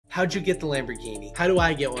How'd you get the Lamborghini? How do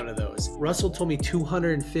I get one of those? Russell told me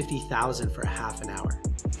 $250,000 for a half an hour.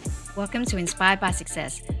 Welcome to Inspired by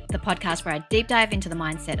Success, the podcast where I deep dive into the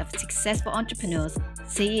mindset of successful entrepreneurs,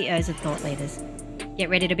 CEOs, and thought leaders. Get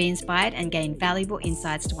ready to be inspired and gain valuable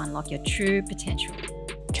insights to unlock your true potential.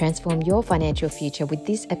 Transform your financial future with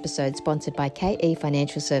this episode sponsored by KE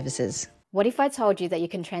Financial Services. What if I told you that you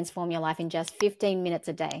can transform your life in just 15 minutes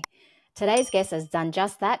a day? Today's guest has done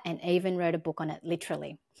just that and even wrote a book on it,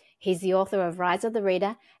 literally. He's the author of Rise of the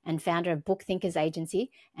Reader and founder of Book Thinkers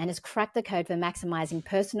Agency and has cracked the code for maximizing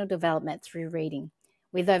personal development through reading.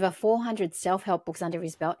 With over 400 self-help books under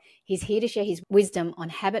his belt, he's here to share his wisdom on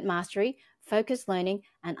habit mastery, focused learning,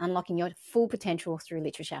 and unlocking your full potential through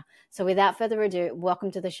literature. So without further ado,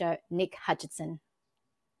 welcome to the show, Nick Hutchison.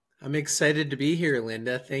 I'm excited to be here,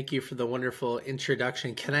 Linda. Thank you for the wonderful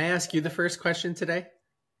introduction. Can I ask you the first question today?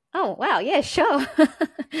 Oh, wow. Yeah, sure.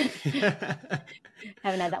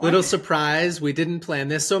 Haven't had that one. Little surprise. We didn't plan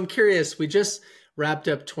this. So I'm curious. We just wrapped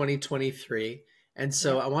up 2023. And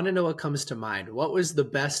so I want to know what comes to mind. What was the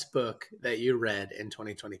best book that you read in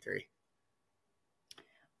 2023?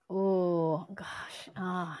 Oh,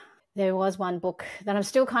 gosh. There was one book that I'm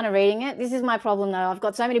still kind of reading it. This is my problem, though. I've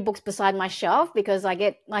got so many books beside my shelf because I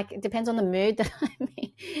get, it depends on the mood that I'm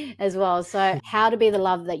in as well. So How to Be the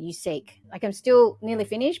Love That You Seek. I'm still nearly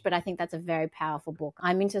finished, but I think that's a very powerful book.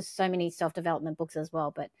 I'm into so many self-development books as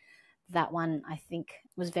well, but that one I think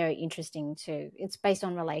was very interesting too. It's based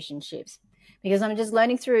on relationships because I'm just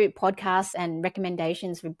learning through podcasts and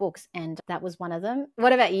recommendations for books, and that was one of them.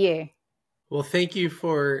 What about you? Well, thank you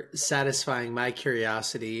for satisfying my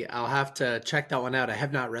curiosity. I'll have to check that one out. I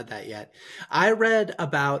have not read that yet. I read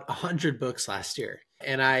about 100 books last year,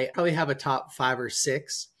 and I probably have a top 5 or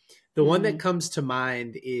 6. The one that comes to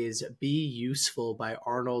mind is Be Useful by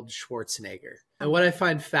Arnold Schwarzenegger. And what I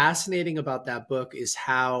find fascinating about that book is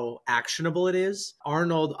how actionable it is.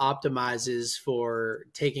 Arnold optimizes for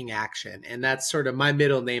taking action, and that's sort of my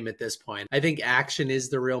middle name at this point. I think action is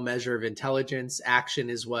the real measure of intelligence. Action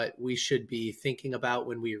is what we should be thinking about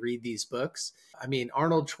when we read these books. I mean,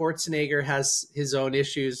 Arnold Schwarzenegger has his own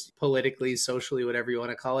issues politically, socially, whatever you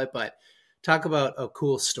want to call it, but talk about a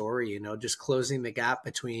cool story, just closing the gap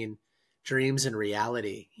between dreams and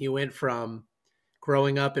reality. He went from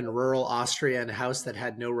growing up in rural Austria in a house that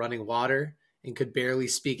had no running water and could barely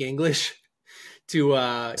speak English to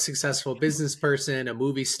a successful business person, a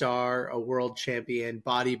movie star, a world champion,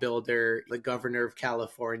 bodybuilder, the governor of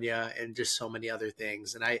California, and just so many other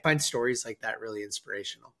things. And I find stories like that really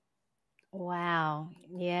inspirational. Wow.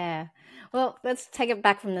 Yeah. Well, let's take it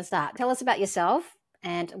back from the start. Tell us about yourself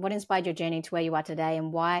and what inspired your journey to where you are today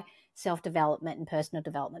and why self-development and personal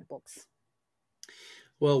development books.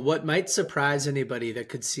 Well, what might surprise anybody that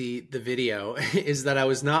could see the video is that I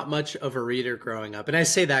was not much of a reader growing up. And I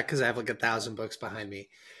say that because I have 1,000 books behind me.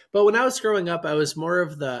 But when I was growing up, I was more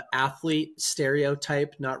of the athlete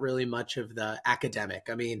stereotype, not really much of the academic.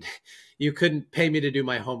 I mean, you couldn't pay me to do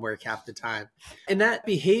my homework half the time. And that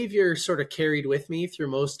behavior sort of carried with me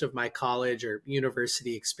through most of my college or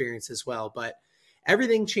university experience as well. But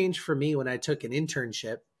everything changed for me when I took an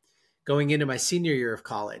internship going into my senior year of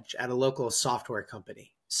college at a local software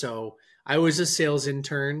company. So I was a sales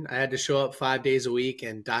intern. I had to show up 5 days a week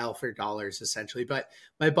and dial for dollars essentially. But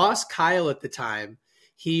my boss, Kyle, at the time,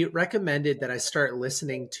 he recommended that I start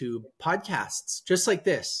listening to podcasts just like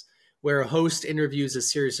this, where a host interviews a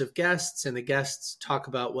series of guests and the guests talk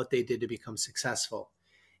about what they did to become successful.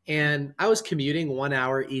 And I was commuting 1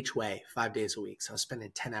 hour each way, 5 days a week. So I was spending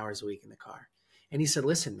 10 hours a week in the car. And he said,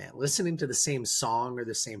 listen, man, listening to the same song or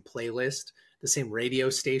the same playlist, the same radio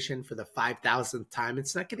station for the 5,000th time,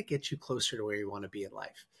 it's not going to get you closer to where you want to be in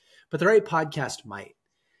life. But the right podcast might.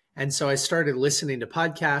 And so I started listening to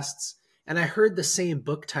podcasts and I heard the same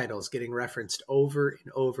book titles getting referenced over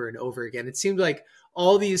and over and over again. It seemed like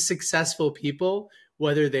all these successful people,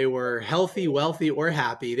 whether they were healthy, wealthy, or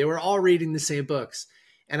happy, they were all reading the same books.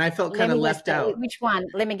 And I felt kind of left out. Which one?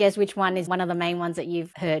 Let me guess which one is one of the main ones that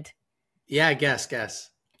you've heard. Yeah, guess.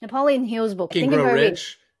 Napoleon Hill's book. Think and Grow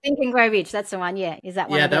Rich. Think and Grow Rich. That's the one. Yeah. Is that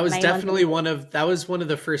one? Yeah, of the that was main definitely ones? that was one of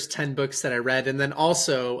the first 10 books that I read. And then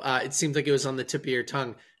also, it seems like it was on the tip of your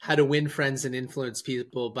tongue, How to Win Friends and Influence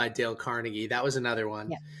People by Dale Carnegie. That was another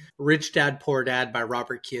one. Yeah. Rich Dad, Poor Dad by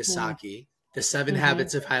Robert Kiyosaki. The 7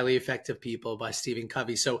 Habits of Highly Effective People by Stephen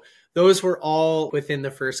Covey. So those were all within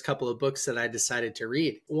the first couple of books that I decided to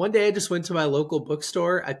read. One day I just went to my local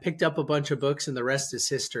bookstore. I picked up a bunch of books and the rest is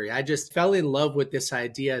history. I just fell in love with this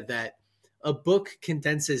idea that a book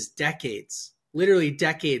condenses decades, literally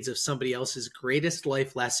decades of somebody else's greatest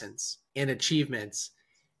life lessons and achievements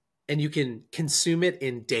and you can consume it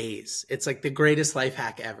in days. It's like the greatest life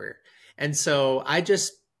hack ever. And so I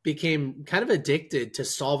just became kind of addicted to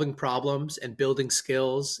solving problems and building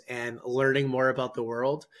skills and learning more about the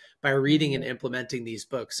world by reading and implementing these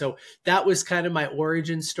books. So that was kind of my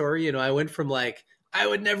origin story. You know, I went from like, I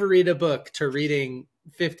would never read a book to reading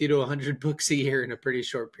 50 to 100 books a year in a pretty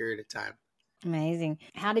short period of time. Amazing.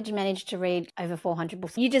 How did you manage to read over 400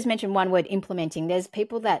 books? You just mentioned one word, implementing. There's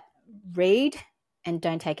people that read and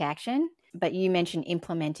don't take action, but you mentioned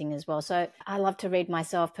implementing as well. So I love to read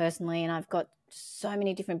myself personally, and I've got so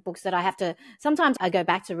many different books that I have to, sometimes I go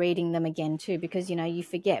back to reading them again too, because, you know, you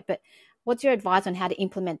forget. But what's your advice on how to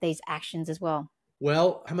implement these actions as well?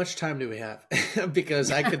 Well, how much time do we have?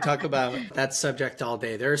 Because I could talk about that subject all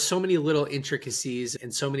day. There are so many little intricacies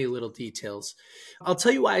and so many little details. I'll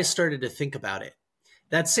tell you why I started to think about it.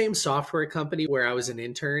 That same software company where I was an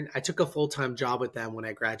intern, I took a full-time job with them when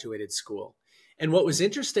I graduated school. And what was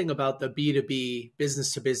interesting about the B2B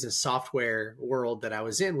business-to-business software world that I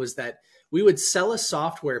was in was that we would sell a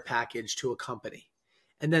software package to a company.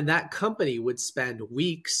 And then that company would spend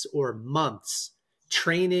weeks or months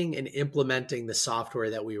training and implementing the software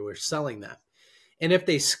that we were selling them. And if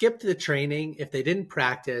they skipped the training, if they didn't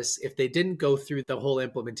practice, if they didn't go through the whole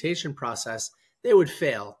implementation process, they would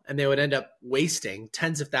fail and they would end up wasting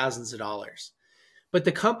tens of thousands of dollars. But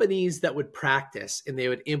the companies that would practice and they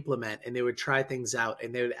would implement and they would try things out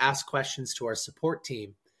and they would ask questions to our support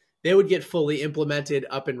team, they would get fully implemented,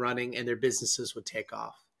 up and running, and their businesses would take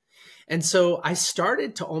off. And so I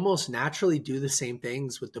started to almost naturally do the same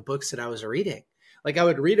things with the books that I was reading. Like I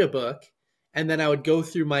would read a book and then I would go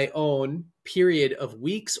through my own period of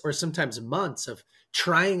weeks or sometimes months of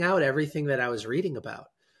trying out everything that I was reading about.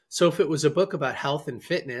 So if it was a book about health and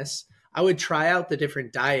fitness, I would try out the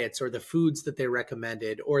different diets or the foods that they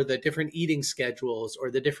recommended or the different eating schedules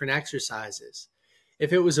or the different exercises.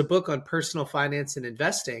 If it was a book on personal finance and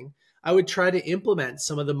investing, I would try to implement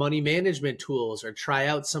some of the money management tools or try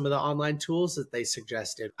out some of the online tools that they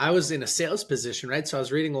suggested. I was in a sales position, right? So I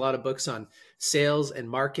was reading a lot of books on sales and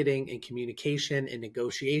marketing and communication and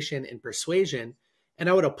negotiation and persuasion. And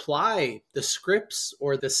I would apply the scripts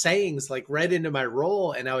or the sayings like right into my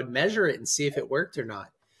role, and I would measure it and see if it worked or not.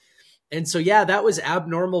 And so, yeah, that was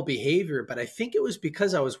abnormal behavior, but I think it was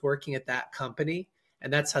because I was working at that company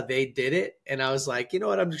and that's how they did it. And I was like, you know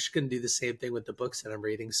what, I'm just going to do the same thing with the books that I'm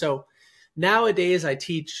reading. So nowadays I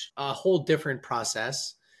teach a whole different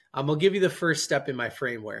process. I'll give you the first step in my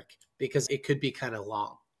framework because it could be kind of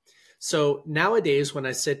long. So nowadays, when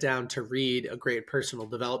I sit down to read a great personal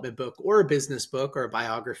development book or a business book or a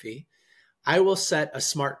biography, I will set a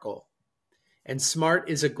SMART goal. And SMART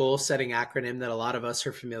is a goal-setting acronym that a lot of us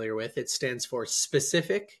are familiar with. It stands for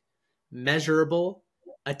specific, measurable,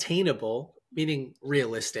 attainable, meaning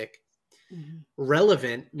realistic,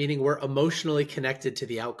 relevant, meaning we're emotionally connected to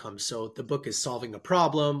the outcome. So the book is solving a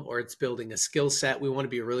problem or it's building a skill set. We want to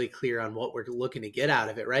be really clear on what we're looking to get out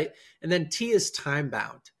of it, right? And then T is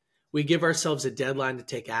time-bound. We give ourselves a deadline to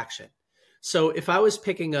take action. So if I was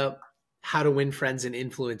picking up How to Win Friends and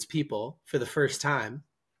Influence People for the first time,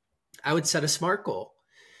 I would set a SMART goal.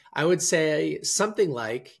 I would say something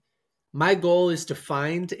like, my goal is to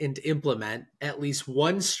find and implement at least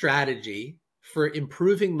one strategy for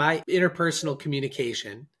improving my interpersonal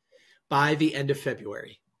communication by the end of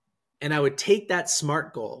February. And I would take that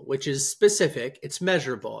SMART goal, which is specific, it's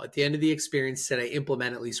measurable. At the end of the experience, said I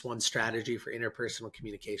implement at least one strategy for interpersonal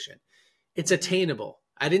communication. It's attainable.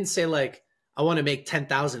 I didn't say like, I want to make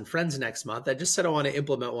 10,000 friends next month. I just said I want to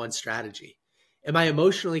implement one strategy. Am I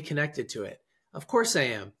emotionally connected to it? Of course I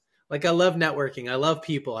am. Like I love networking. I love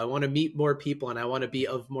people. I want to meet more people and I want to be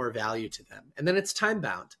of more value to them. And then it's time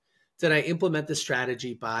bound. Did I implement the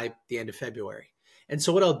strategy by the end of February? And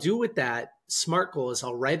so what I'll do with that SMART goal is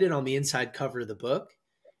I'll write it on the inside cover of the book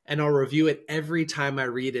and I'll review it every time I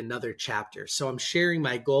read another chapter. So I'm sharing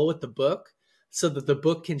my goal with the book so that the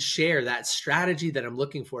book can share that strategy that I'm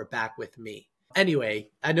looking for back with me. Anyway,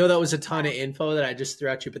 I know that was a ton of info that I just threw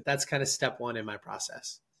at you, but that's kind of step one in my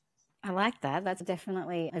process. I like that. That's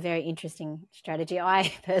definitely a very interesting strategy.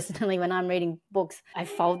 I personally, when I'm reading books, I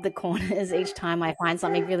fold the corners each time I find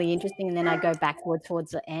something really interesting and then I go backward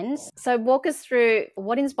towards the end. So walk us through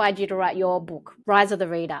what inspired you to write your book, Rise of the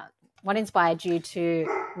Reader. What inspired you to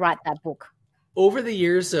write that book? Over the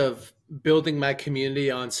years of building my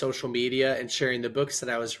community on social media and sharing the books that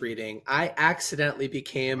I was reading, I accidentally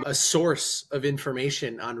became a source of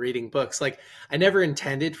information on reading books. Like I never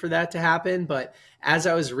intended for that to happen, but as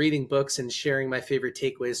I was reading books and sharing my favorite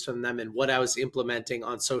takeaways from them and what I was implementing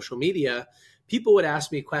on social media, people would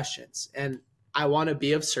ask me questions and I want to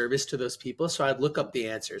be of service to those people. So I'd look up the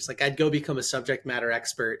answers. Like I'd go become a subject matter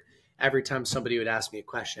expert every time somebody would ask me a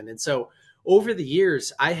question. And so over the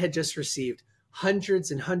years, I had just received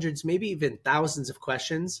hundreds and hundreds, maybe even thousands of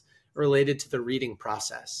questions related to the reading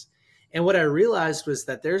process. And what I realized was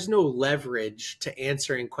that there's no leverage to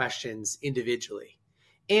answering questions individually.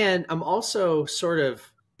 And I'm also sort of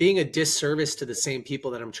being a disservice to the same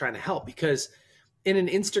people that I'm trying to help, because in an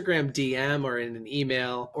Instagram DM or in an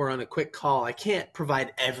email or on a quick call, I can't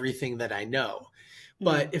provide everything that I know.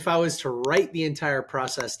 But if I was to write the entire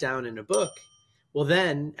process down in a book, well,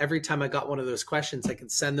 then every time I got one of those questions, I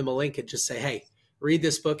could send them a link and just say, hey, read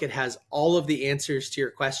this book. It has all of the answers to your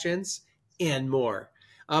questions and more.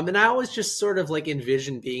 And I always just sort of like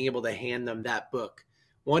envisioned being able to hand them that book.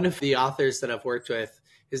 One of the authors that I've worked with,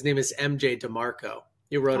 his name is MJ DeMarco.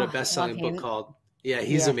 He wrote a best-selling book called,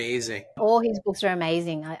 he's amazing. All his books are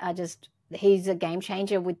amazing. He's a game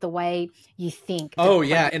changer with the way you think. Oh,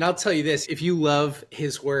 yeah. And I'll tell you this, if you love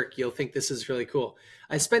his work, you'll think this is really cool.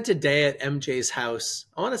 I spent a day at MJ's house.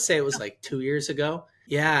 I want to say it was like 2 years ago.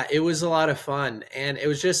 Yeah, it was a lot of fun. And it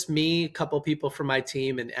was just me, a couple people from my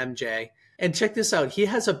team, and MJ. And check this out. He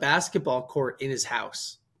has a basketball court in his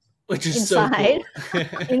house, which is so cool.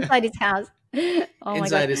 Inside his house. Oh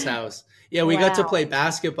inside his house. Yeah, we got to play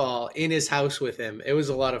basketball in his house with him. It was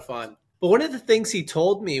a lot of fun. But one of the things he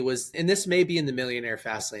told me was, and this may be in the Millionaire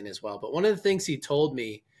Fastlane as well, but one of the things he told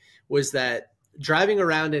me was that driving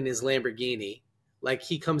around in his Lamborghini, like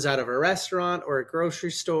he comes out of a restaurant or a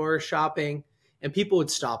grocery store shopping, and people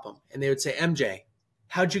would stop him and they would say, MJ,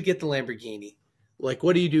 how'd you get the Lamborghini? Like,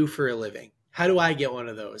 what do you do for a living? How do I get one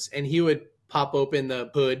of those? And he would pop open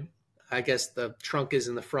the hood. I guess the trunk is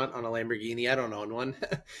in the front on a Lamborghini. I don't own one.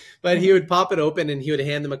 But he would pop it open and he would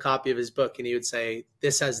hand them a copy of his book and he would say,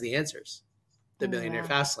 this has the answers, the Millionaire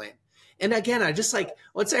Fastlane. And again, I just like,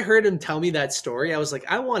 once I heard him tell me that story, I was like,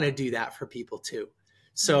 I want to do that for people too.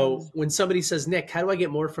 So when somebody says, Nick, how do I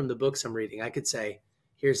get more from the books I'm reading? I could say,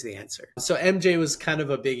 here's the answer. So MJ was kind of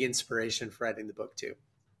a big inspiration for writing the book too.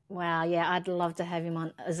 Wow. Yeah. I'd love to have him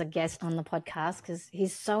on as a guest on the podcast because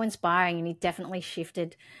he's so inspiring and he definitely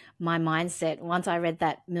shifted my mindset. Once I read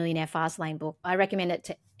that Millionaire Fastlane book, I recommend it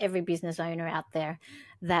to every business owner out there,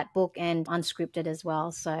 that book and Unscripted as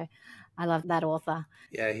well. So I love that author.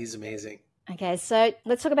 Yeah, he's amazing. Okay, so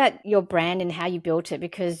let's talk about your brand and how you built it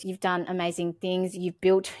because you've done amazing things. You've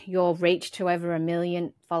built your reach to over 1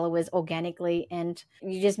 million followers organically. And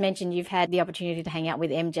you just mentioned you've had the opportunity to hang out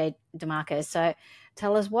with MJ DeMarco. So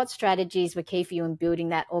tell us what strategies were key for you in building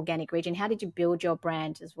that organic reach and how did you build your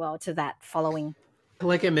brand as well to that following?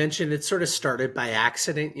 Like I mentioned, it sort of started by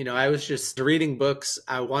accident. You know, I was just reading books.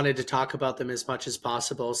 I wanted to talk about them as much as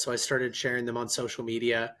possible. So I started sharing them on social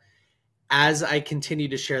media. As I continue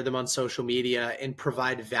to share them on social media and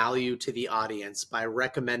provide value to the audience by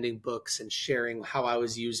recommending books and sharing how I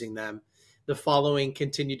was using them, the following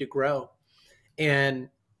continued to grow. And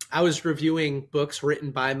I was reviewing books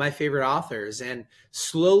written by my favorite authors. And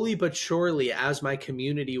slowly but surely, as my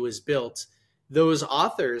community was built, those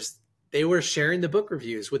authors, they were sharing the book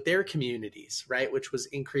reviews with their communities, right? Which was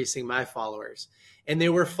increasing my followers. And they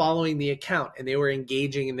were following the account and they were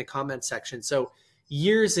engaging in the comment section. So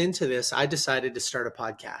years into this, I decided to start a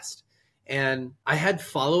podcast. And I had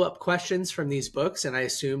follow-up questions from these books, and I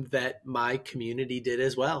assumed that my community did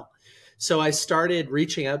as well. So I started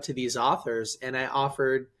reaching out to these authors, and I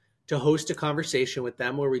offered to host a conversation with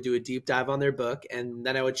them where we do a deep dive on their book, and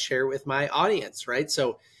then I would share it with my audience, right?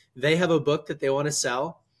 So they have a book that they want to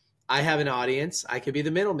sell. I have an audience. I could be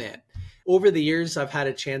the middleman. Over the years, I've had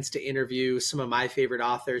a chance to interview some of my favorite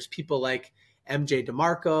authors, people like MJ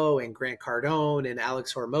DeMarco and Grant Cardone and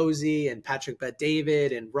Alex Hormozy and Patrick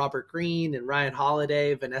Bet-David and Robert Greene and Ryan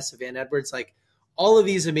Holiday, Vanessa Van Edwards, like all of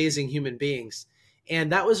these amazing human beings.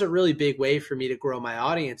 And that was a really big way for me to grow my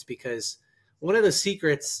audience because one of the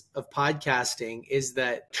secrets of podcasting is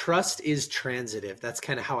that trust is transitive. That's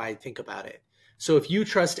kind of how I think about it. So if you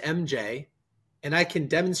trust MJ and I can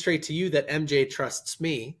demonstrate to you that MJ trusts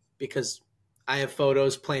me because I have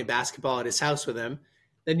photos playing basketball at his house with him,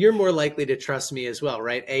 then you're more likely to trust me as well,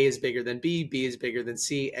 right? A is bigger than B, B is bigger than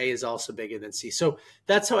C, A is also bigger than C. So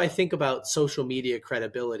that's how I think about social media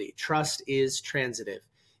credibility. Trust is transitive.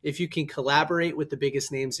 If you can collaborate with the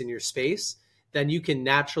biggest names in your space, then you can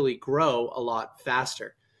naturally grow a lot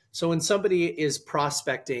faster. So when somebody is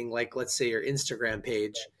prospecting, like let's say your Instagram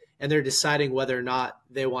page, and they're deciding whether or not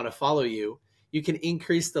they want to follow you, you can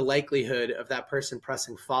increase the likelihood of that person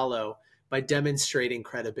pressing follow by demonstrating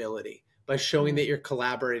credibility, by showing that you're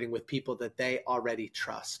collaborating with people that they already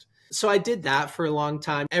trust. So I did that for a long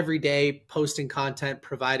time, every day posting content,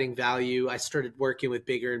 providing value. I started working with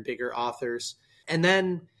bigger and bigger authors. And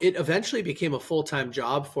then it eventually became a full-time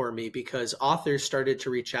job for me because authors started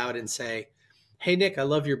to reach out and say, hey, Nick, I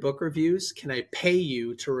love your book reviews. Can I pay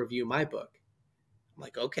you to review my book? I'm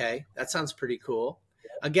like, okay, that sounds pretty cool.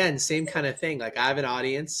 Again, same kind of thing. Like I have an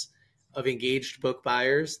audience of engaged book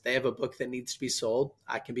buyers. They have a book that needs to be sold.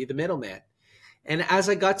 I can be the middleman. And as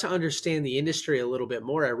I got to understand the industry a little bit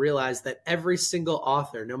more, I realized that every single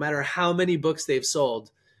author, no matter how many books they've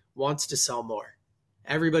sold, wants to sell more.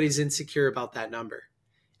 Everybody's insecure about that number.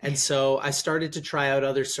 And so I started to try out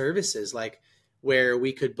other services, like where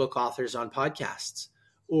we could book authors on podcasts,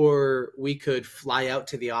 or we could fly out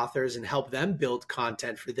to the authors and help them build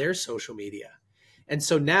content for their social media. And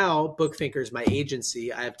so now Book Thinkers, my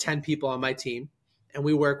agency, I have 10 people on my team, and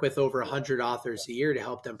we work with over 100 authors a year to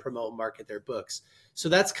help them promote and market their books. So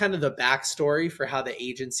that's kind of the backstory for how the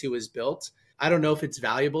agency was built. I don't know if it's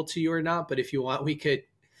valuable to you or not, but if you want, we could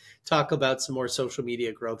talk about some more social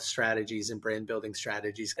media growth strategies and brand building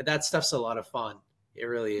strategies. That stuff's a lot of fun. It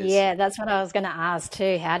really is. Yeah, that's what I was going to ask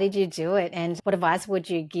too. How did you do it? And what advice would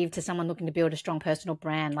you give to someone looking to build a strong personal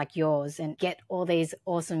brand like yours and get all these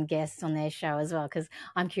awesome guests on their show as well? Because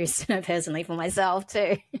I'm curious to know personally for myself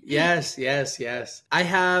too. Yes. I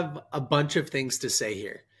have a bunch of things to say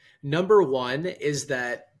here. Number one is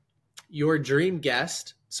that your dream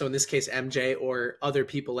guest, so in this case, MJ or other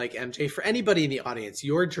people like MJ, for anybody in the audience,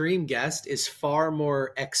 your dream guest is far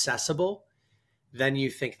more accessible than you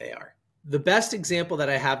think they are. The best example that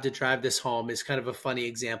I have to drive this home is kind of a funny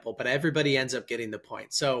example, but everybody ends up getting the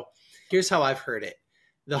point. So here's how I've heard it.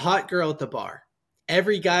 The hot girl at the bar.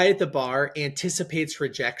 Every guy at the bar anticipates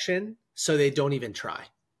rejection, so they don't even try.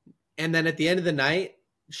 And then at the end of the night,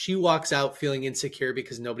 she walks out feeling insecure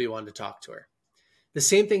because nobody wanted to talk to her. The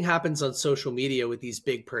same thing happens on social media with these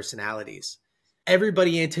big personalities.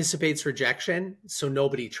 Everybody anticipates rejection, so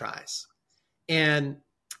nobody tries. And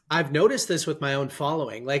I've noticed this with my own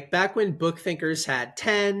following. Like back when Book Thinkers had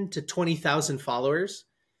 10 to 20,000 followers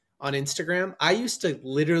on Instagram, I used to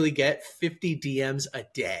literally get 50 DMs a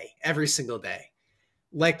day, every single day,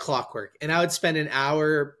 like clockwork. And I would spend an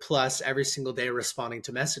hour plus every single day responding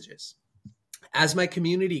to messages. As my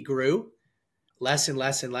community grew, less and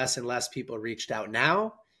less people reached out.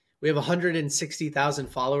 Now we have 160,000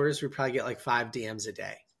 followers. We probably get like 5 DMs a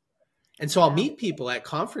day. And so I'll meet people at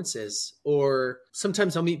conferences, or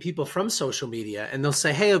sometimes I'll meet people from social media and they'll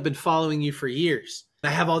say, hey, I've been following you for years. I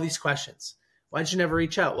have all these questions. Why'd you never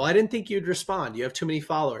reach out? Well, I didn't think you'd respond. You have too many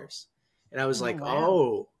followers. And I was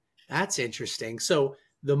oh, that's interesting. So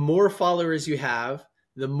the more followers you have,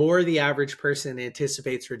 the more the average person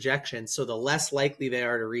anticipates rejection. So the less likely they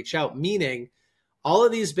are to reach out, meaning all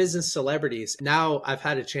of these business celebrities, now I've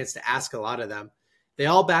had a chance to ask a lot of them, they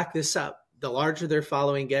all back this up. The larger their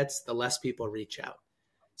following gets, the less people reach out.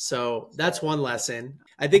 So that's one lesson.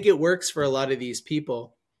 I think it works for a lot of these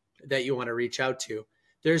people that you want to reach out to.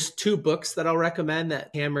 There's 2 books that I'll recommend that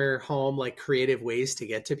hammer home like creative ways to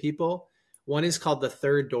get to people. One is called The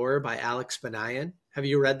Third Door by Alex Banayan. Have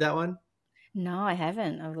you read that one? No, I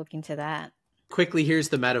haven't. I'll look into that. Quickly, here's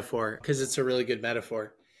the metaphor because it's a really good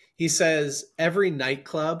metaphor. He says, every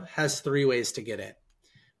nightclub has 3 ways to get in.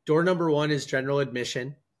 Door number 1 is general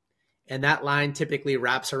admission. And that line typically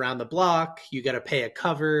wraps around the block. You got to pay a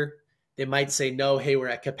cover. They might say, no, hey, we're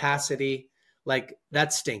at capacity. Like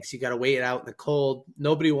that stinks. You got to wait it out in the cold.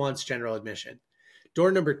 Nobody wants general admission.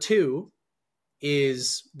 Door number 2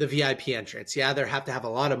 is the VIP entrance. You either have to have a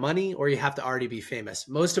lot of money or you have to already be famous.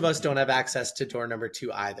 Most of us don't have access to door number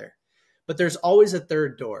 2 either. But there's always a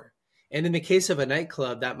third door. And in the case of a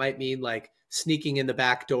nightclub, that might mean like sneaking in the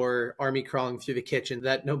back door, army crawling through the kitchen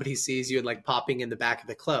that nobody sees you, and like popping in the back of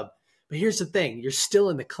the club. But here's the thing, you're still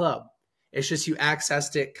in the club. It's just you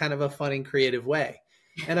accessed it kind of a fun and creative way.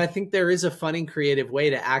 And I think there is a fun and creative way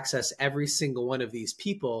to access every single one of these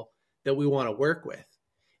people that we want to work with.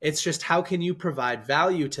 It's just how can you provide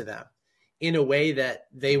value to them in a way that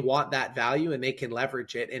they want that value and they can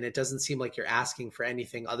leverage it. And it doesn't seem like you're asking for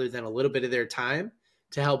anything other than a little bit of their time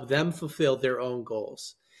to help them fulfill their own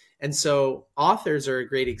goals. And so authors are a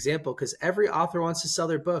great example because every author wants to sell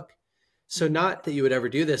their book. So not that you would ever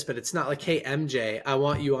do this, but it's not like, hey, MJ, I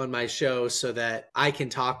want you on my show so that I can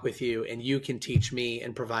talk with you and you can teach me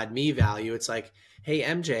and provide me value. It's like, hey,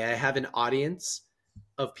 MJ, I have an audience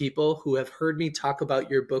of people who have heard me talk about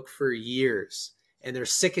your book for years and they're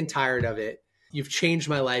sick and tired of it. You've changed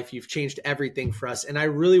my life. You've changed everything for us. And I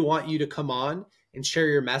really want you to come on and share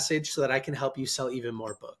your message so that I can help you sell even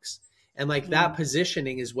more books. And like that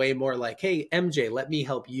positioning is way more like, hey, MJ, let me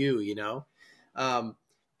help you, you know?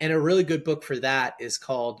 And a really good book for that is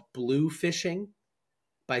called Blue Fishing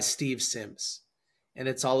by Steve Sims. And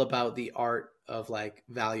it's all about the art of like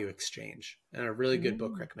value exchange and are really good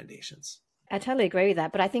book recommendations. I totally agree with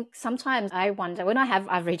that. But I think sometimes I wonder when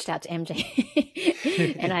I've reached out to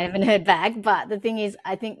MJ and I haven't heard back. But the thing is,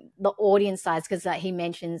 I think the audience size, because he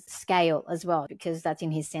mentions scale as well, because that's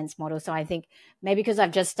in his sense model. So I think maybe because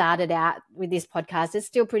I've just started out with this podcast, it's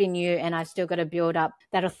still pretty new and I've still got to build up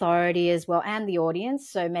that authority as well and the audience.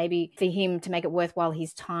 So maybe for him to make it worthwhile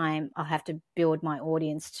his time, I'll have to build my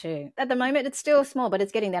audience too. At the moment, it's still small, but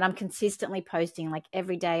it's getting there. I'm consistently posting like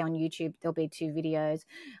every day on YouTube. There'll be 2 videos.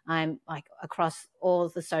 I'm like across all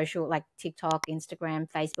the social, like TikTok, Instagram,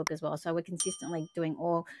 Facebook as well. So we're consistently doing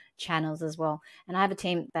all channels as well. And I have a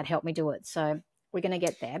team that helped me do it. So we're going to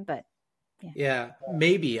get there, but yeah,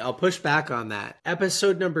 maybe I'll push back on that.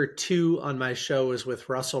 Episode number 2 on my show was with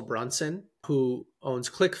Russell Brunson, who owns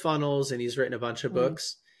ClickFunnels, and he's written a bunch of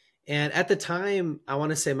books. And at the time, I want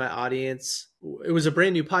to say my audience, it was a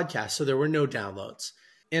brand new podcast, so there were no downloads.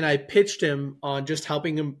 And I pitched him on just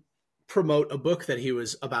helping him promote a book that he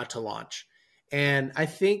was about to launch. And I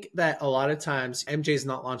think that a lot of times, MJ's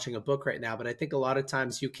not launching a book right now, but I think a lot of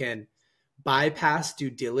times you can bypass due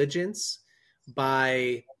diligence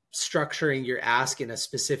by structuring your ask in a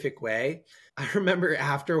specific way. I remember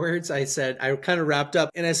afterwards, I kind of wrapped up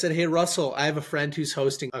and I said, hey, Russell, I have a friend who's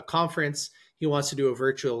hosting a conference. He wants to do a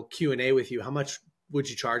virtual Q&A with you. How much would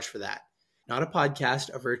you charge for that? Not a podcast,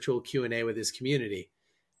 a virtual Q&A with his community.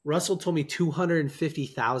 Russell told me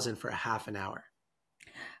 $250,000 for a half an hour.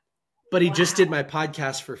 But he just did my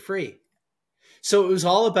podcast for free. So it was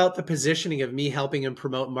all about the positioning of me helping him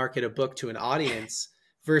promote and market a book to an audience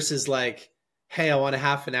versus like, hey, I want a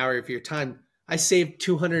half an hour of your time. I saved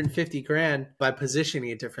 $250,000 by positioning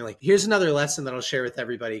it differently. Here's another lesson that I'll share with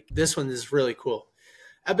everybody. This one is really cool.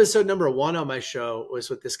 Episode number 1 on my show was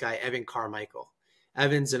with this guy, Evan Carmichael.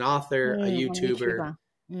 Evan's an author, a YouTuber.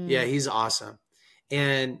 Yeah, he's awesome.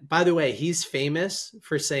 And by the way, he's famous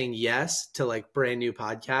for saying yes to like brand new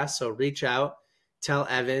podcasts. So reach out, tell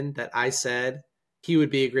Evan that I said he would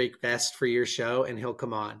be a great guest for your show and he'll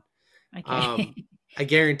come on. Okay. I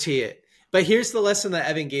guarantee it. But here's the lesson that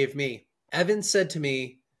Evan gave me. Evan said to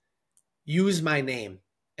me, use my name.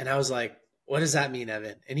 And I was like, what does that mean,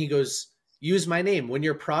 Evan? And he goes, use my name. When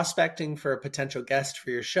you're prospecting for a potential guest for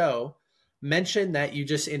your show, mention that you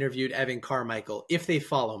just interviewed Evan Carmichael if they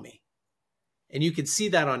follow me. And you can see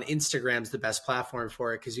that on Instagram's the best platform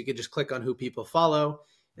for it because you can just click on who people follow.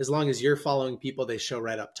 As long as you're following people, they show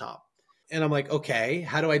right up top. And I'm like, okay,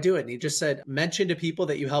 how do I do it? And he just said, mention to people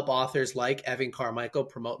that you help authors like Evan Carmichael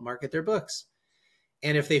promote and market their books.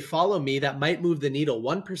 And if they follow me, that might move the needle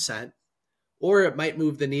 1%, or it might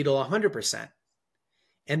move the needle 100%.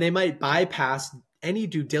 And they might bypass any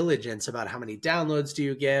due diligence about how many downloads do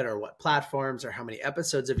you get or what platforms or how many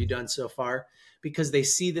episodes have you done so far, because they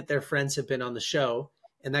see that their friends have been on the show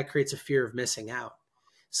and that creates a fear of missing out.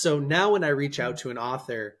 So now when I reach out to an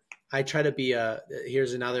author, I try to be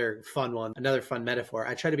here's another fun one, another fun metaphor.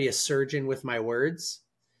 I try to be a surgeon with my words.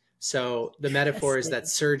 So the metaphor is that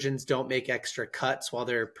surgeons don't make extra cuts while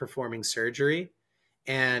they're performing surgery,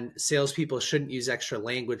 and salespeople shouldn't use extra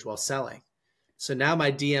language while selling. So now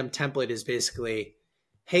my DM template is basically,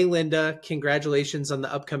 hey, Linda, congratulations on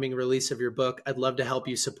the upcoming release of your book. I'd love to help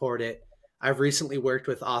you support it. I've recently worked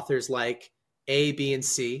with authors like A, B, and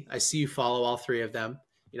C. I see you follow all 3 of them.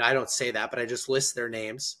 You know, I don't say that, but I just list their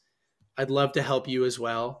names. I'd love to help you as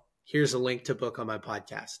well. Here's a link to book on my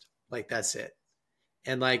podcast. Like, that's it.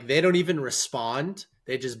 And like, they don't even respond.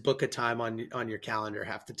 They just book a time on your calendar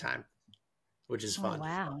half the time, which is fun. Oh,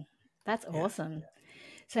 wow. That's awesome.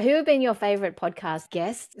 So who have been your favorite podcast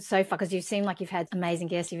guests so far? Because you seem like you've had amazing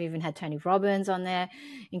guests. You've even had Tony Robbins on there,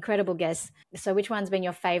 incredible guests. So which one's been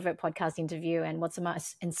your favorite podcast interview, and what's the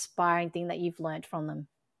most inspiring thing that you've learned from them?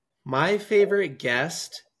 My favorite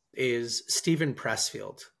guest is Stephen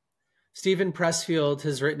Pressfield. Stephen Pressfield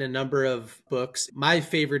has written a number of books. My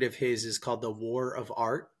favorite of his is called The War of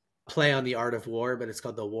Art, play on the art of war, but it's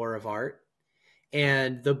called The War of Art.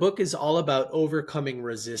 And the book is all about overcoming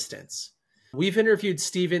resistance. We've interviewed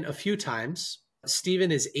Stephen a few times.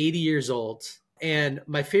 Stephen is 80 years old. And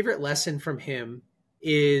my favorite lesson from him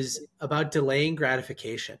is about delaying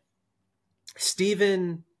gratification.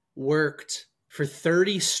 Stephen worked for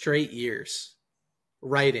 30 straight years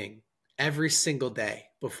writing every single day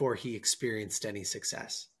before he experienced any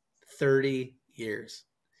success. 30 years.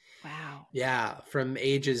 Wow. Yeah, from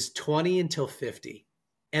ages 20 until 50.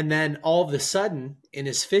 And then all of a sudden, in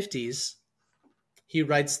his 50s, he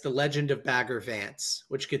writes The Legend of Bagger Vance,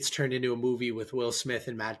 which gets turned into a movie with Will Smith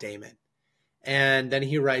and Matt Damon. And then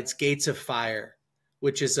he writes Gates of Fire,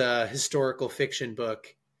 which is a historical fiction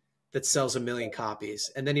book that sells 1 million copies.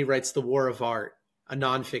 And then he writes The War of Art, a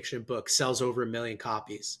nonfiction book sells over 1 million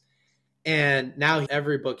copies. And now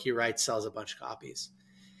every book he writes sells a bunch of copies.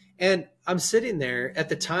 And I'm sitting there at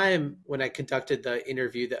the time when I conducted the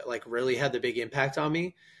interview that like really had the big impact on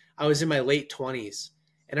me. I was in my late 20s.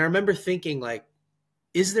 And I remember thinking like,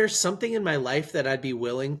 is there something in my life that I'd be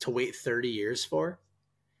willing to wait 30 years for?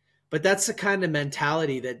 But that's the kind of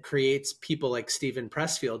mentality that creates people like Stephen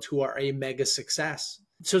Pressfield, who are a mega success.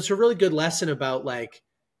 So it's a really good lesson about like,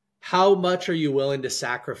 how much are you willing to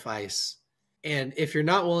sacrifice? And if you're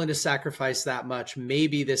not willing to sacrifice that much,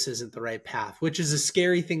 maybe this isn't the right path, which is a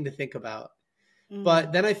scary thing to think about.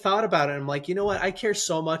 But then I thought about it and I'm like, you know what? I care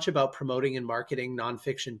so much about promoting and marketing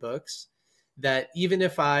nonfiction books that even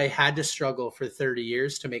if I had to struggle for 30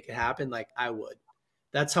 years to make it happen, like I would.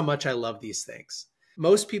 That's how much I love these things.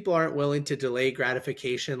 Most people aren't willing to delay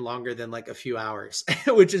gratification longer than like a few hours,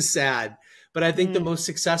 which is sad. But I think the most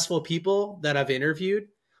successful people that I've interviewed,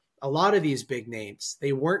 a lot of these big names,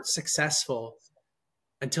 they weren't successful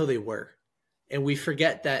until they were. And we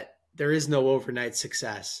forget that there is no overnight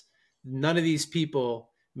success. None of these people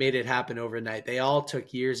made it happen overnight. They all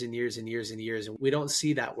took years and years and years and years. And we don't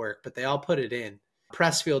see that work, but they all put it in.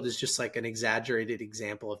 Pressfield is just like an exaggerated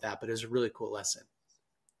example of that, but it was a really cool lesson.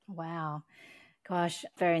 Wow. Gosh,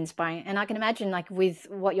 very inspiring. And I can imagine like with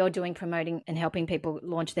what you're doing, promoting and helping people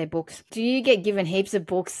launch their books, do you get given heaps of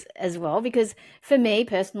books as well? Because for me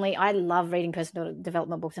personally, I love reading personal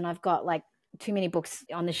development books and I've got like too many books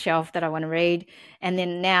on the shelf that I want to read. And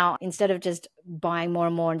then now instead of just buying more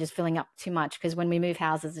and more and just filling up too much, because when we move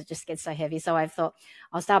houses, it just gets so heavy. So I thought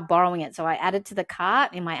I'll start borrowing it. So I added to the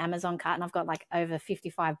cart in my Amazon cart and I've got like over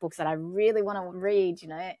 55 books that I really want to read, you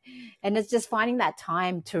know, and it's just finding that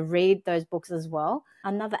time to read those books as well.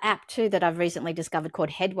 Another app too that I've recently discovered called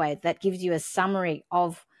Headway that gives you a summary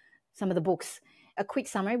of some of the books, a quick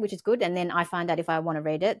summary, which is good. And then I find out if I want to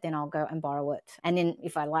read it, then I'll go and borrow it. And then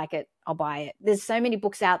if I like it, I'll buy it. There's so many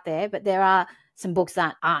books out there, but there are some books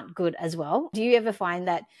that aren't good as well. Do you ever find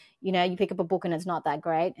that, you know, you pick up a book and it's not that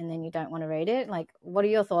great and then you don't want to read it? Like, what are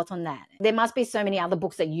your thoughts on that? There must be so many other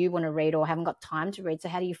books that you want to read or haven't got time to read. So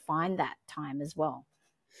how do you find that time as well?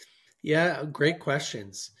 Yeah, great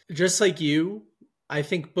questions. Just like you, I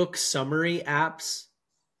think book summary apps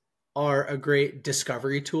are a great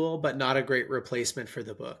discovery tool, but not a great replacement for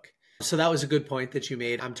the book. So that was a good point that you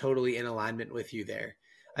made. I'm totally in alignment with you there.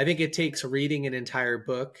 I think it takes reading an entire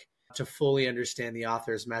book to fully understand the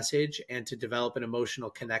author's message and to develop an emotional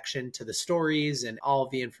connection to the stories and all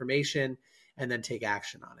of the information and then take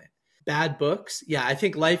action on it. Bad books. Yeah, I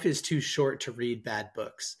think life is too short to read bad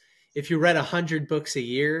books. If you read 100 books a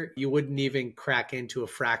year, you wouldn't even crack into a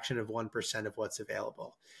fraction of 1% of what's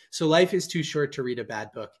available. So life is too short to read a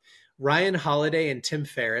bad book. Ryan Holiday and Tim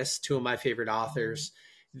Ferriss, two of my favorite authors,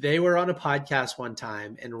 they were on a podcast one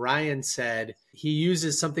time and Ryan said he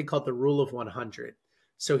uses something called the rule of 100.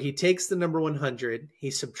 So he takes the number 100, he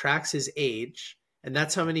subtracts his age, and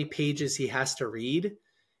that's how many pages he has to read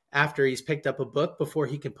after he's picked up a book before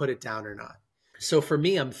he can put it down or not. So for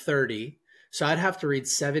me, I'm 30. So I'd have to read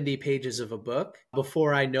 70 pages of a book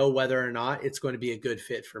before I know whether or not it's going to be a good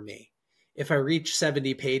fit for me. If I reach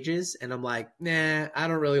 70 pages and I'm like, nah, I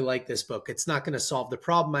don't really like this book. It's not going to solve the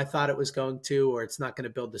problem I thought it was going to, or it's not going to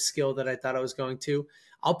build the skill that I thought I was going to,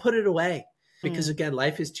 I'll put it away. Because again,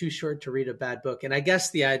 life is too short to read a bad book. And I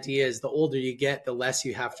guess the idea is the older you get, the less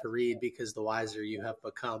you have to read because the wiser you have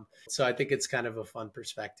become. So I think it's kind of a fun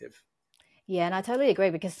perspective. Yeah, and I totally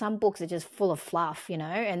agree because some books are just full of fluff, you know,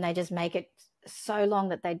 and they just make it so long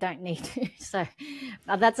that they don't need to. So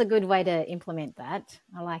that's a good way to implement that.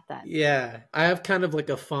 I like that. Yeah, I have kind of like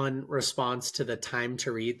a fun response to the time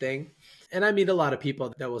to read thing. And I meet a lot of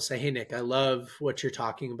people that will say, hey, Nick, I love what you're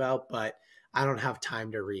talking about, but I don't have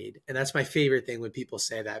time to read. And that's my favorite thing when people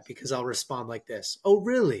say that, because I'll respond like this. Oh,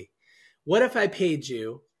 really? What if I paid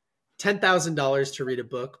you $10,000 to read a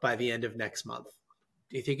book by the end of next month?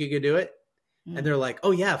 Do you think you could do it? And they're like,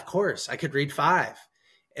 oh yeah, of course. I could read 5.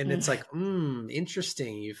 And it's like,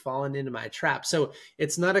 interesting. You've fallen into my trap. So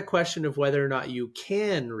it's not a question of whether or not you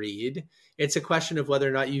can read. It's a question of whether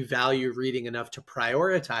or not you value reading enough to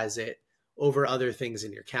prioritize it over other things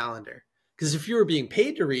in your calendar. Because if you were being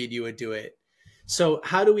paid to read, you would do it. So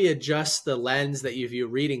how do we adjust the lens that you view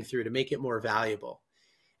reading through to make it more valuable?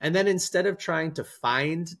 And then instead of trying to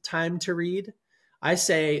find time to read, I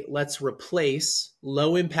say, let's replace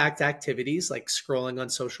low impact activities like scrolling on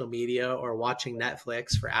social media or watching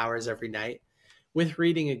Netflix for hours every night with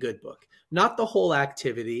reading a good book. Not the whole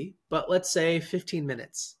activity, but let's say 15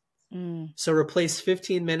 minutes. So replace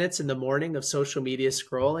 15 minutes in the morning of social media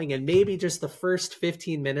scrolling and maybe just the first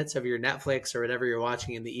 15 minutes of your Netflix or whatever you're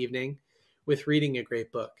watching in the evening with reading a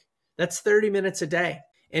great book. That's 30 minutes a day.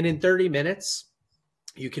 And in 30 minutes,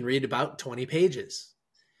 you can read about 20 pages.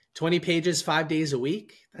 20 pages, 5 days a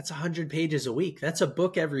week. That's 100 pages a week. That's a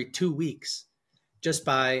book every 2 weeks, just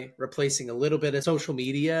by replacing a little bit of social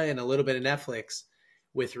media and a little bit of Netflix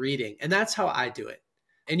with reading. And that's how I do it.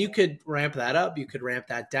 And you could ramp that up. You could ramp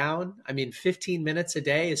that down. I mean, 15 minutes a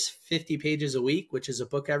day is 50 pages a week, which is a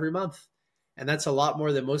book every month. And that's a lot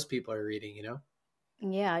more than most people are reading, you know?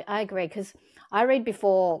 Yeah, I agree, because I read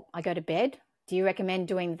before I go to bed. Do you recommend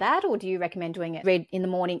doing that, or do you recommend doing it read in the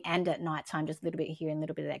morning and at night time, just a little bit here and a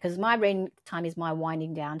little bit there? Because my reading time is my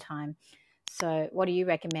winding down time. So what do you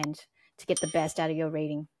recommend to get the best out of your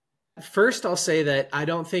reading? First, I'll say that I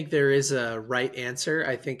don't think there is a right answer.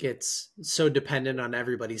 I think it's so dependent on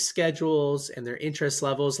everybody's schedules and their interest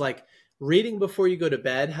levels. Like, reading before you go to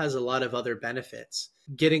bed has a lot of other benefits.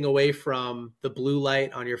 Getting away from the blue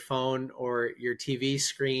light on your phone or your TV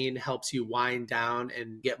screen helps you wind down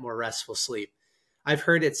and get more restful sleep. I've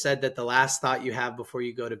heard it said that the last thought you have before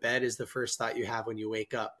you go to bed is the first thought you have when you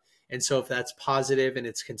wake up. And so if that's positive and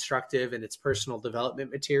it's constructive and it's personal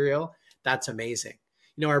development material, that's amazing.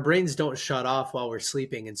 You know, our brains don't shut off while we're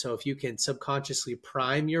sleeping. And so if you can subconsciously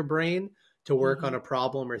prime your brain to work on a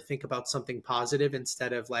problem or think about something positive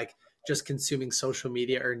instead of like just consuming social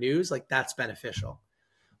media or news, like, that's beneficial.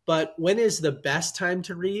 But when is the best time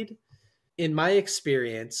to read? In my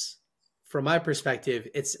experience, from my perspective,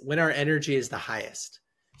 it's when our energy is the highest.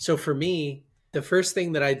 So for me, the first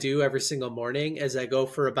thing that I do every single morning is I go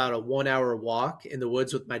for about a 1 hour walk in the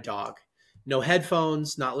woods with my dog. No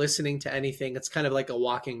headphones, not listening to anything. It's kind of like a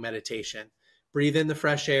walking meditation. Breathe in the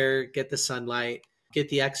fresh air, get the sunlight, get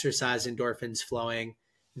the exercise endorphins flowing.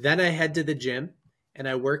 Then I head to the gym and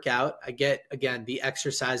I work out. I get, again, the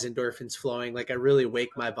exercise endorphins flowing. Like, I really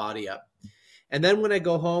wake my body up. And then when I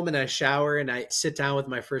go home and I shower and I sit down with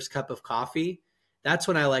my first cup of coffee, that's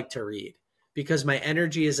when I like to read, because my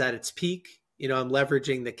energy is at its peak. You know, I'm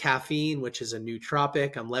leveraging the caffeine, which is a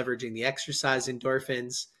nootropic. I'm leveraging the exercise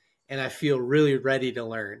endorphins, and I feel really ready to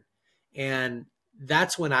learn. And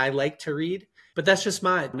that's when I like to read. But that's just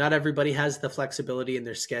mine. Not everybody has the flexibility in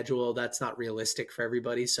their schedule. That's not realistic for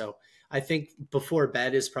everybody. So I think before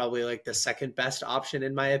bed is probably like the second best option,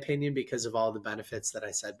 in my opinion, because of all the benefits that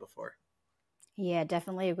I said before. Yeah,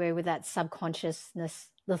 definitely agree with that subconsciousness,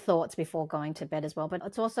 the thoughts before going to bed as well. But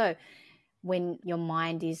it's also when your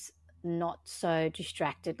mind is not so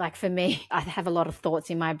distracted. Like, for me, I have a lot of thoughts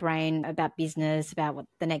in my brain about business, about what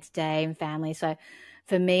the next day and family. So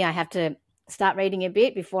for me, I have to start reading a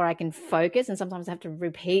bit before I can focus. And sometimes I have to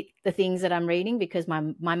repeat the things that I'm reading because my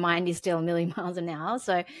mind is still a million miles an hour.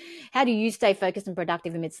 So how do you stay focused and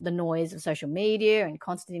productive amidst the noise of social media and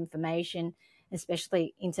constant information,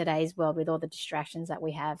 especially in today's world with all the distractions that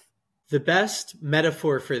we have? The best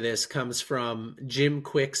metaphor for this comes from Jim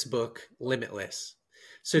Quick's book, Limitless.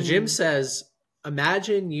 So Jim says,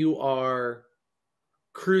 imagine you are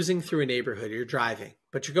cruising through a neighborhood, you're driving,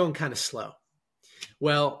 but you're going kind of slow.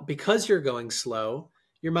 Well, because you're going slow,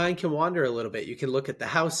 your mind can wander a little bit. You can look at the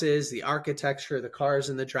houses, the architecture, the cars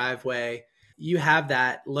in the driveway. You have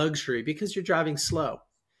that luxury because you're driving slow.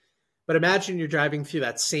 But imagine you're driving through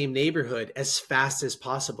that same neighborhood as fast as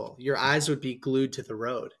possible. Your eyes would be glued to the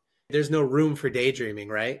road. There's no room for daydreaming,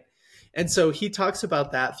 right? And so he talks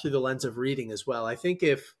about that through the lens of reading as well. I think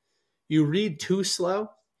if you read too slow,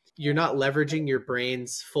 you're not leveraging your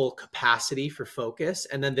brain's full capacity for focus.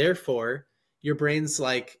 And then therefore, your brain's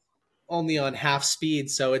like only on half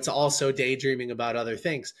speed. So it's also daydreaming about other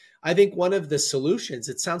things. I think one of the solutions,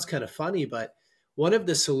 it sounds kind of funny, but one of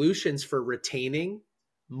the solutions for retaining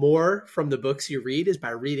more from the books you read is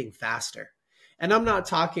by reading faster. And I'm not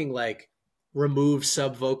talking like remove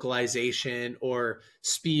subvocalization or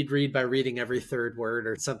speed read by reading every third word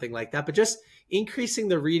or something like that, but just increasing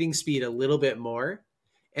the reading speed a little bit more.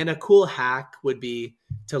 And a cool hack would be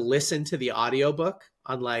to listen to the audiobook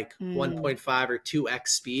on like 1.5 or 2x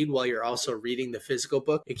speed while you're also reading the physical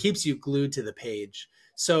book. It keeps you glued to the page.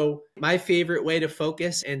 So my favorite way to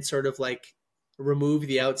focus and sort of like remove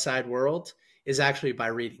the outside world is actually by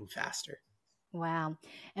reading faster. Wow.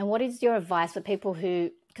 And what is your advice for people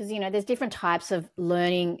who, because, you know, there's different types of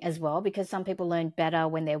learning as well, because some people learn better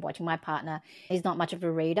when they're watching. My partner, he's not much of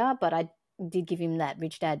a reader, but I did give him that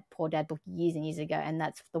Rich Dad, Poor Dad book years and years ago. And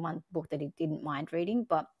that's the one book that he didn't mind reading.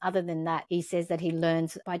 But other than that, he says that he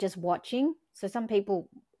learns by just watching. So some people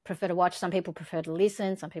prefer to watch, some people prefer to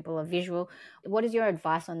listen, some people are visual. What is your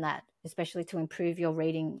advice on that, especially to improve your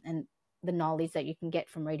reading and the knowledge that you can get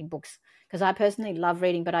from reading books? Because I personally love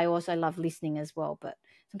reading, but I also love listening as well. But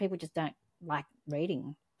some people just don't like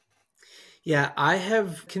reading. Yeah, I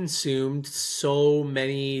have consumed so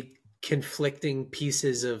many conflicting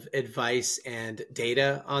pieces of advice and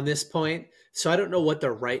data on this point. So I don't know what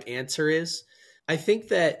the right answer is. I think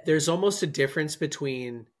that there's almost a difference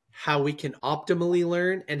between how we can optimally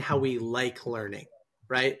learn and how we like learning,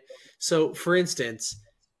 right? So for instance,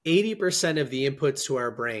 80% of the inputs to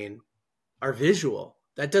our brain are visual.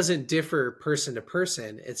 That doesn't differ person to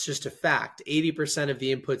person. It's just a fact. 80% of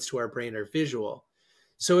the inputs to our brain are visual.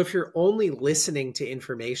 So if you're only listening to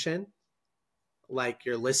information, like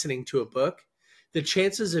you're listening to a book, the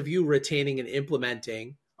chances of you retaining and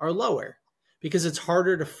implementing are lower because it's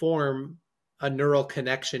harder to form a neural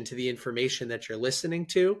connection to the information that you're listening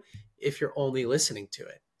to if you're only listening to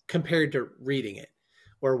it compared to reading it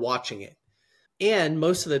or watching it. And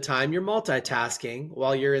most of the time you're multitasking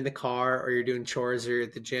while you're in the car or you're doing chores or you're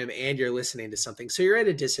at the gym and you're listening to something. So you're at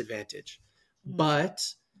a disadvantage. But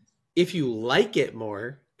if you like it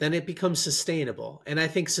more, then it becomes sustainable. And I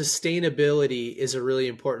think sustainability is a really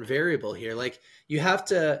important variable here. Like you have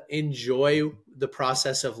to enjoy the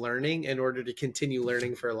process of learning in order to continue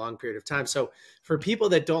learning for a long period of time. So for people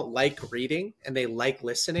that don't like reading and they like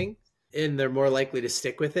listening and they're more likely to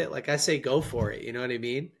stick with it, like I say, go for it. You know what I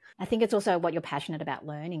mean? I think it's also what you're passionate about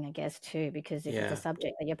learning, I guess, too, because if it's a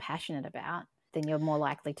subject that you're passionate about, then you're more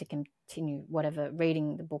likely to continue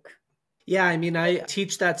reading the book. Yeah, I mean, I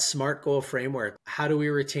teach that SMART goal framework. How do we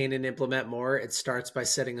retain and implement more? It starts by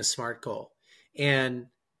setting a SMART goal. And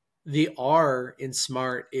the R in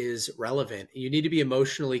SMART is relevant. You need to be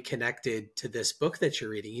emotionally connected to this book that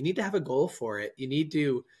you're reading. You need to have a goal for it. You need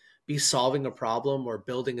to be solving a problem or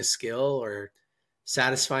building a skill or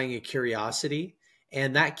satisfying a curiosity.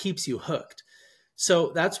 And that keeps you hooked.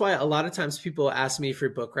 So that's why a lot of times people ask me for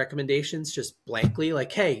book recommendations just blankly,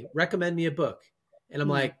 like, hey, recommend me a book. And I'm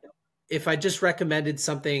like, if I just recommended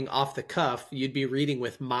something off the cuff, you'd be reading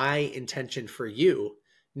with my intention for you,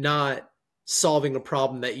 not solving a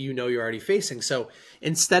problem that you know you're already facing. So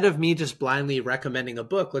instead of me just blindly recommending a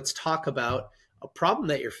book, let's talk about a problem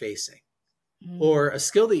that you're facing or a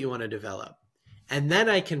skill that you want to develop. And then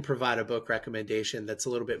I can provide a book recommendation that's a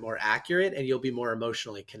little bit more accurate and you'll be more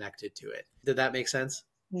emotionally connected to it. Did that make sense?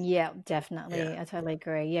 Yeah, definitely. Yeah. I totally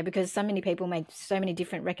agree. Yeah, because so many people make so many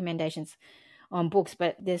different recommendations on books,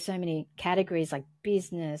 but there's so many categories like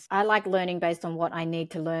business. I like learning based on what I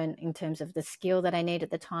need to learn in terms of the skill that I need at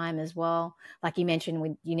the time as well. Like you mentioned,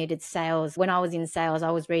 when you needed sales. When I was in sales,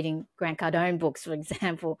 I was reading Grant Cardone books, for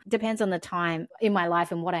example. Depends on the time in my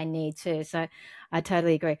life and what I need too. So I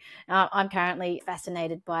totally agree. I'm currently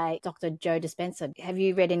fascinated by Dr. Joe Dispenza. Have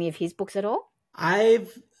you read any of his books at all?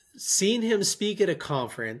 I've seen him speak at a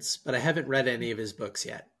conference, but I haven't read any of his books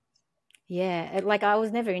yet. Yeah, like I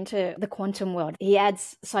was never into the quantum world. He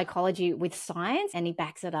adds psychology with science and he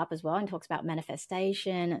backs it up as well and talks about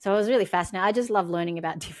manifestation. So I was really fascinated. I just love learning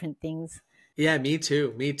about different things. Yeah, me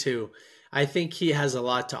too. Me too. I think he has a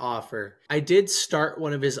lot to offer. I did start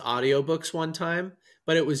one of his audiobooks one time,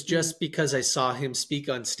 but it was just because I saw him speak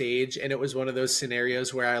on stage and it was one of those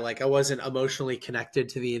scenarios where I wasn't emotionally connected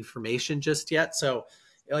to the information just yet. So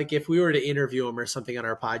like if we were to interview him or something on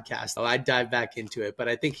our podcast, I'd dive back into it, but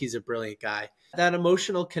I think he's a brilliant guy. That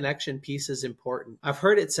emotional connection piece is important. I've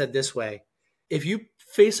heard it said this way. If you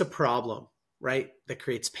face a problem, right, that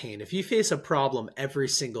creates pain, if you face a problem every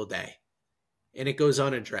single day and it goes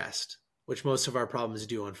unaddressed, which most of our problems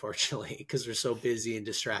do, unfortunately, because we're so busy and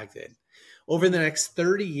distracted, over the next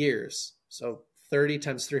 30 years, so 30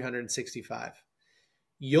 times 365,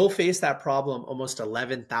 you'll face that problem almost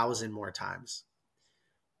 11,000 more times.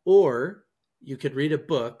 Or you could read a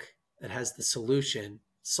book that has the solution,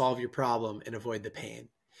 solve your problem, and avoid the pain.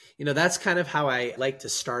 You know, that's kind of how I like to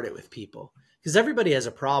start it with people, because everybody has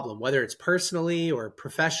a problem, whether it's personally or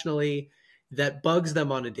professionally, that bugs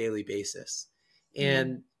them on a daily basis.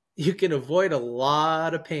 And you can avoid a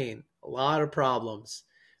lot of pain, a lot of problems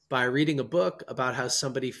by reading a book about how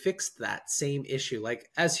somebody fixed that same issue. Like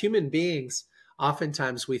as human beings,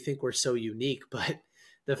 oftentimes we think we're so unique, but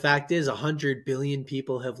the fact is 100 billion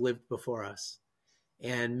people have lived before us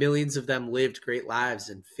and millions of them lived great lives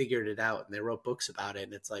and figured it out. And they wrote books about it.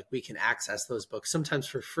 And it's like, we can access those books sometimes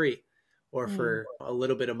for free or for a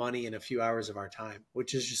little bit of money in a few hours of our time,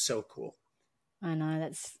 which is just so cool. I know,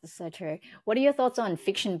 that's so true. What are your thoughts on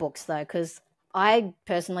fiction books though? Because I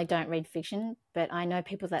personally don't read fiction, but I know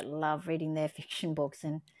people that love reading their fiction books.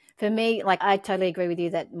 And for me, like I totally agree with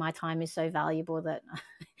you that my time is so valuable that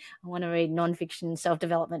I want to read nonfiction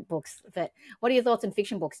self-development books. But what are your thoughts on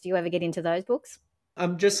fiction books? Do you ever get into those books?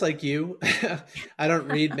 I'm just like you. I don't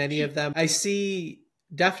read many of them. I see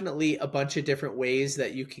definitely a bunch of different ways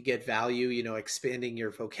that you could get value, you know, expanding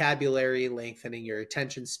your vocabulary, lengthening your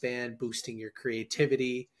attention span, boosting your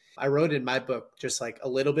creativity. I wrote in my book just like a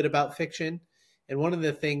little bit about fiction. And one of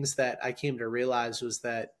the things that I came to realize was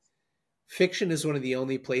that fiction is one of the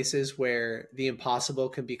only places where the impossible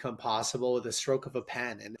can become possible with a stroke of a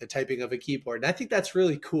pen and the typing of a keyboard. And I think that's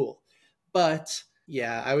really cool. But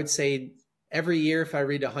yeah, I would say every year, if I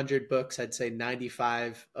read 100 books, I'd say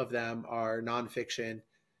 95 of them are nonfiction,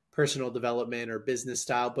 personal development or business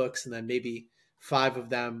style books. And then maybe 5 of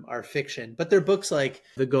them are fiction. But they're books like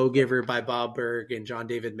The Go-Giver by Bob Burg and John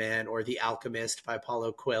David Mann, or The Alchemist by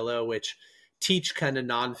Paulo Coelho, which teach kind of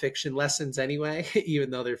nonfiction lessons anyway, even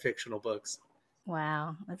though they're fictional books.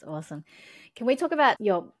 Wow, that's awesome. Can we talk about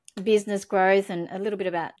your business growth and a little bit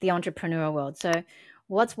about the entrepreneurial world? So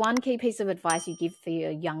what's one key piece of advice you give for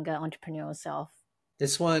your younger entrepreneurial self?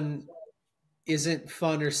 This one isn't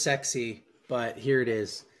fun or sexy, but here it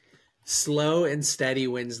is. Slow and steady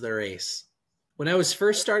wins the race. When I was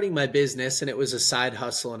first starting my business and it was a side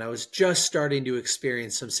hustle and I was just starting to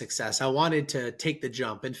experience some success, I wanted to take the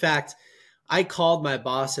jump. In fact, I called my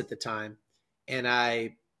boss at the time and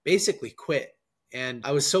I basically quit. And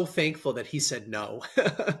I was so thankful that he said no,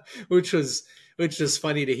 which was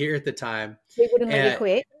funny to hear at the time. He wouldn't let you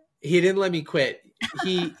quit? He didn't let me quit.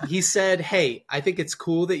 He said, hey, I think it's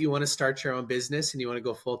cool that you want to start your own business and you want to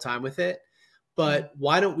go full time with it. But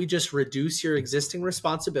why don't we just reduce your existing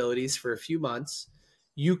responsibilities for a few months?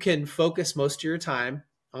 You can focus most of your time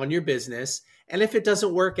on your business. And if it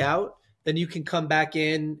doesn't work out, then you can come back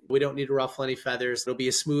in. We don't need to ruffle any feathers. It'll be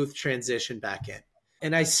a smooth transition back in.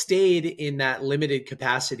 And I stayed in that limited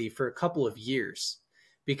capacity for a couple of years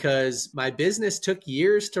because my business took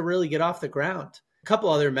years to really get off the ground. A couple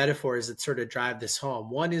other metaphors that sort of drive this home.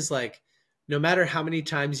 One is like, no matter how many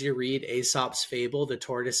times you read Aesop's fable, The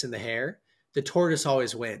Tortoise and the Hare, the tortoise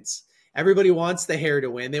always wins. Everybody wants the hare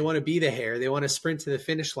to win. They want to be the hare. They want to sprint to the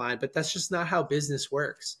finish line, but that's just not how business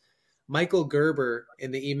works. Michael Gerber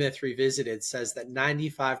in the E-Myth Revisited says that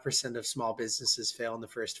 95% of small businesses fail in the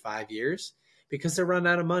first 5 years because they run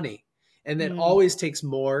out of money. And it always takes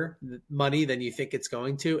more money than you think it's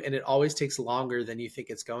going to, and it always takes longer than you think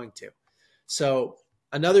it's going to. So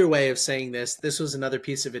another way of saying this was another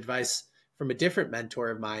piece of advice from a different mentor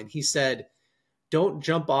of mine. He said, don't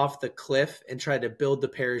jump off the cliff and try to build the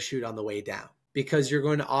parachute on the way down, because you're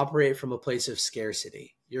going to operate from a place of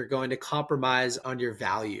scarcity. You're going to compromise on your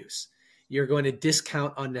values. You're going to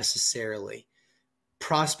discount unnecessarily.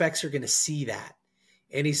 Prospects are going to see that.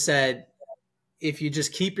 And he said, if you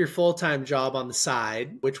just keep your full-time job on the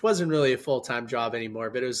side, which wasn't really a full-time job anymore,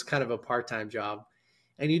 but it was kind of a part-time job,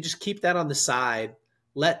 and you just keep that on the side,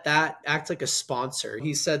 let that act like a sponsor.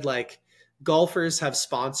 He said, like, golfers have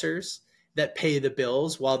sponsors that pay the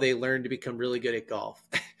bills while they learn to become really good at golf.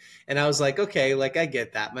 And I was like, okay, like I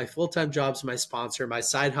get that. My full-time job's my sponsor. My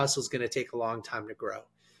side hustle is going to take a long time to grow.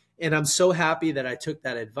 And I'm so happy that I took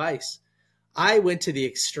that advice. I went to the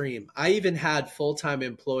extreme. I even had full-time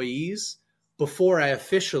employees before I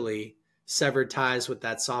officially severed ties with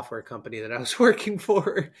that software company that I was working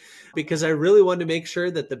for, because I really wanted to make sure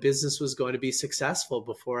that the business was going to be successful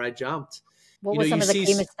before I jumped. What were some of the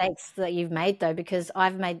key mistakes that you've made, though? Because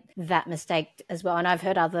I've made that mistake as well. And I've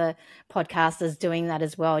heard other podcasters doing that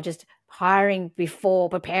as well, just hiring before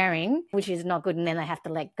preparing, which is not good. And then they have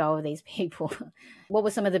to let go of these people. What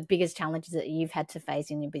were some of the biggest challenges that you've had to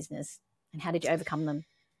face in your business, and how did you overcome them?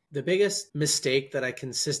 The biggest mistake that I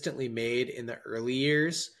consistently made in the early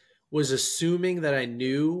years was assuming that I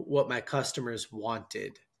knew what my customers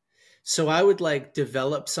wanted. So I would like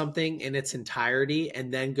develop something in its entirety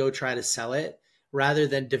and then go try to sell it rather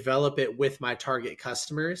than develop it with my target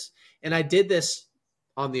customers. And I did this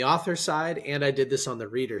on the author side and I did this on the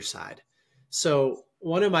reader side. So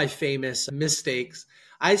one of my famous mistakes,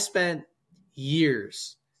 I spent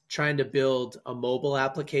years trying to build a mobile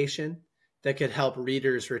application that could help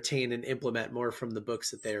readers retain and implement more from the books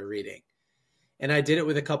that they are reading. And I did it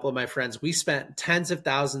with a couple of my friends. We spent tens of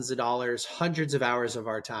thousands of dollars, hundreds of hours of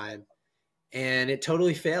our time, and it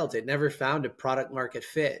totally failed. It never found a product market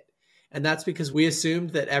fit. And that's because we assumed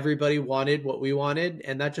that everybody wanted what we wanted,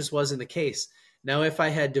 and that just wasn't the case. Now, if I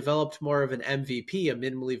had developed more of an MVP, a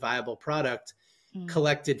minimally viable product,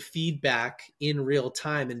 collected feedback in real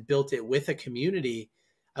time and built it with a community,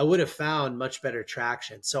 I would have found much better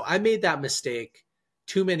traction. So I made that mistake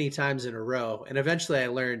too many times in a row. And eventually I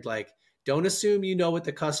learned, like, don't assume you know what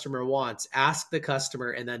the customer wants. Ask the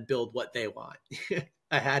customer and then build what they want.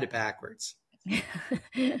 I had it backwards.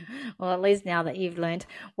 Well, at least now that you've learned,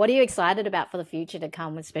 what are you excited about for the future to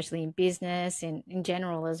come, especially in business and in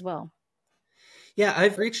general as well? Yeah,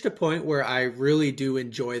 I've reached a point where I really do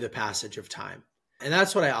enjoy the passage of time. And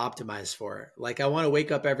that's what I optimize for. Like, I want to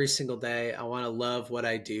wake up every single day. I want to love what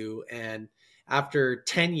I do. And after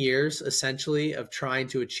 10 years, essentially, of trying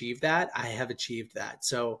to achieve that, I have achieved that.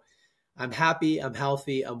 So I'm happy, I'm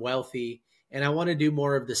healthy, I'm wealthy, and I want to do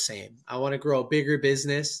more of the same. I want to grow a bigger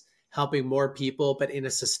business, helping more people, but in a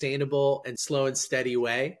sustainable and slow and steady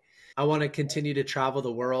way. I want to continue to travel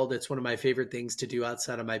the world. It's one of my favorite things to do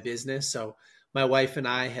outside of my business. So my wife and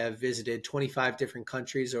I have visited 25 different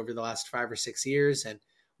countries over the last 5 or 6 years, and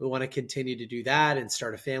we want to continue to do that and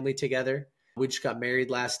start a family together. We just got married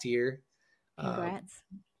last year. Congrats.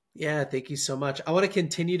 Yeah, thank you so much. I want to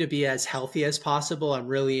continue to be as healthy as possible. I'm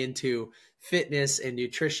really into fitness and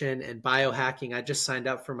nutrition and biohacking. I just signed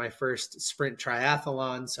up for my first sprint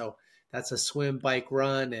triathlon. So that's a swim, bike,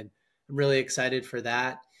 run, and I'm really excited for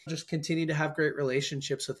that. Just continue to have great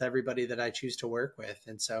relationships with everybody that I choose to work with.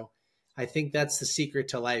 And so I think that's the secret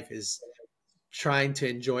to life, is trying to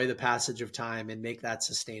enjoy the passage of time and make that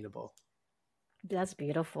sustainable. That's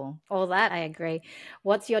beautiful. All that, I agree.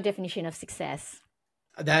 What's your definition of success?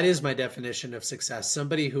 That is my definition of success.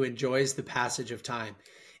 Somebody who enjoys the passage of time.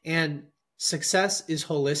 And success is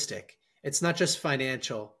holistic. It's not just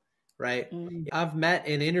financial, right? I've met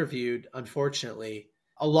and interviewed, unfortunately,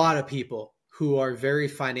 a lot of people who are very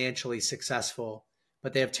financially successful,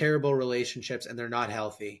 but they have terrible relationships and they're not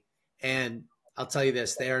healthy. And I'll tell you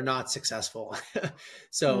this, they are not successful.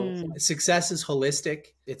 So success is holistic.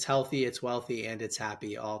 It's healthy, it's wealthy, and it's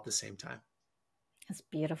happy all at the same time. That's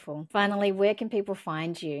beautiful. Finally, where can people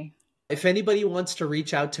find you? If anybody wants to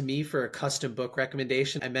reach out to me for a custom book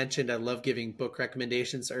recommendation, I mentioned I love giving book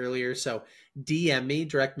recommendations earlier. So DM me,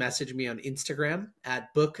 direct message me on Instagram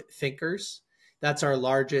at Book Thinkers. That's our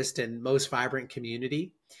largest and most vibrant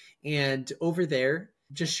community. And over there,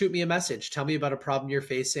 just shoot me a message. Tell me about a problem you're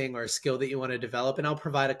facing or a skill that you want to develop, and I'll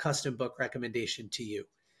provide a custom book recommendation to you.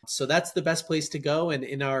 So that's the best place to go. And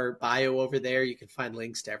in our bio over there, you can find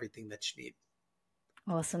links to everything that you need.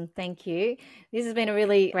 Awesome. Thank you. This has been a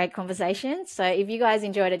really great conversation. So if you guys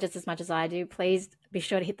enjoyed it just as much as I do, please be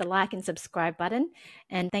sure to hit the like and subscribe button.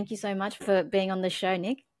 And thank you so much for being on the show,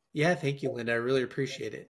 Nick. Yeah, thank you, Linda. I really appreciate it.